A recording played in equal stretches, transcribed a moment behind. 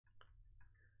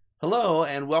Hello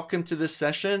and welcome to this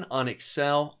session on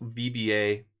Excel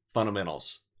VBA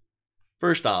Fundamentals.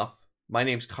 First off, my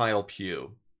name's Kyle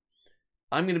Pugh.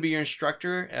 I'm going to be your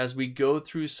instructor as we go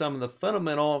through some of the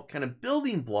fundamental kind of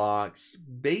building blocks,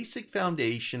 basic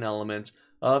foundation elements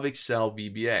of Excel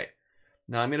VBA.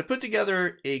 Now I'm going to put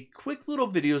together a quick little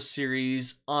video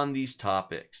series on these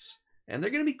topics, and they're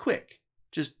going to be quick,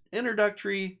 just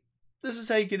introductory. This is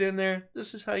how you get in there.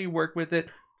 This is how you work with it.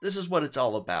 This is what it's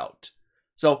all about.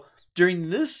 So during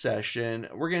this session,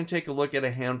 we're going to take a look at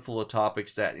a handful of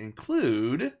topics that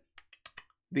include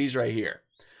these right here.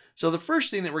 So the first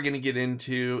thing that we're going to get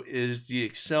into is the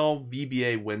Excel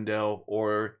VBA window,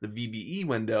 or the VBE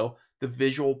window, the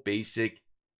Visual Basic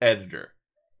Editor.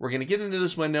 We're going to get into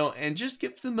this window and just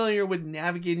get familiar with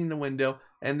navigating the window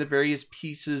and the various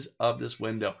pieces of this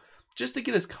window, just to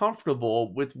get us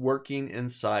comfortable with working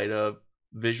inside of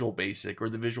Visual Basic or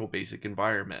the Visual Basic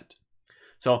environment.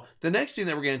 So the next thing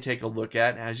that we're going to take a look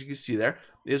at, as you can see there,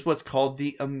 is what's called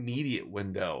the immediate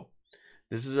window.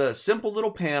 This is a simple little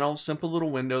panel, simple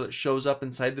little window that shows up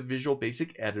inside the Visual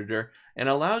Basic Editor and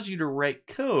allows you to write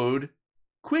code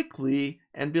quickly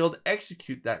and be able to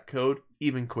execute that code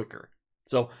even quicker.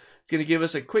 So it's going to give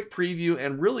us a quick preview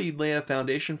and really lay a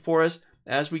foundation for us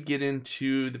as we get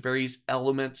into the various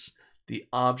elements, the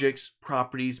objects,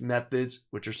 properties, methods,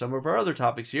 which are some of our other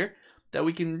topics here, that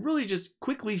we can really just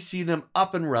quickly see them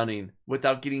up and running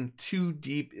without getting too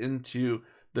deep into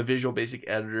the Visual Basic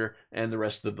Editor and the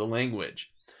rest of the language.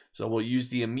 So we'll use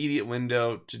the immediate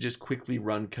window to just quickly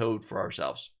run code for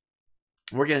ourselves.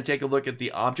 We're going to take a look at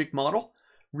the object model,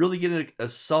 really get a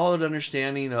solid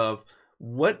understanding of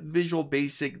what Visual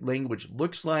Basic language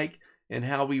looks like and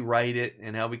how we write it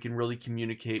and how we can really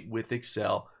communicate with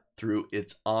Excel through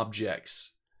its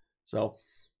objects. So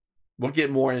we'll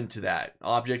get more into that.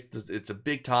 Objects, it's a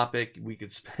big topic. We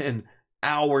could spend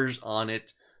hours on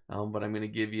it, but I'm going to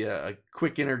give you a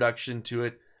quick introduction to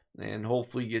it and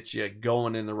hopefully get you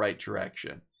going in the right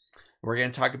direction. We're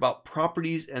going to talk about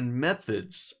properties and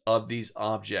methods of these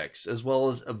objects, as well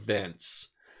as events.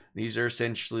 These are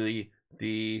essentially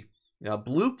the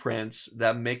blueprints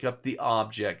that make up the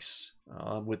objects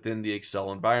within the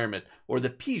Excel environment, or the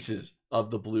pieces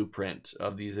of the blueprint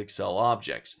of these Excel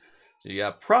objects. So you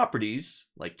have properties,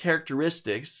 like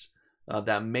characteristics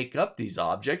that make up these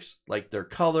objects, like their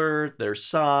color, their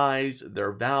size,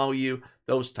 their value,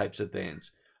 those types of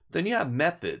things. Then you have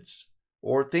methods,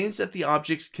 or things that the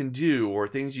objects can do, or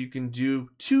things you can do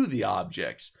to the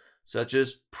objects, such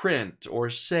as print, or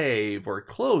save, or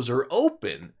close, or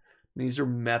open. These are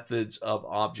methods of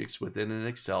objects within an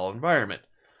Excel environment.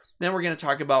 Then we're going to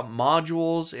talk about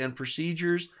modules and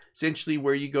procedures, essentially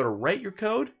where you go to write your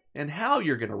code and how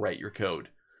you're going to write your code.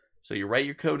 So you write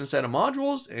your code inside of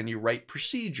modules and you write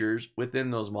procedures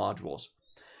within those modules.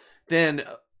 Then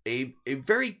a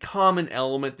very common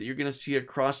element that you're going to see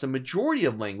across the majority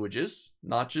of languages,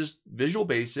 not just Visual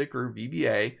Basic or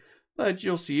VBA, but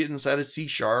you'll see it inside of C#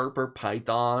 or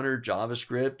Python or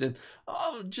JavaScript and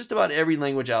just about every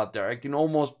language out there. I can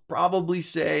almost probably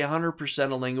say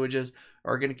 100% of languages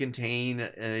are going to contain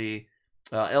a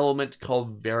element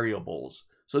called variables.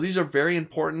 So these are very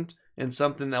important and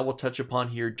something that we'll touch upon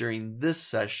here during this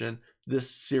session,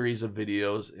 this series of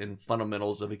videos in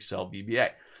fundamentals of Excel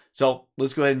VBA. So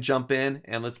let's go ahead and jump in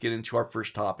and let's get into our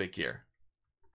first topic here.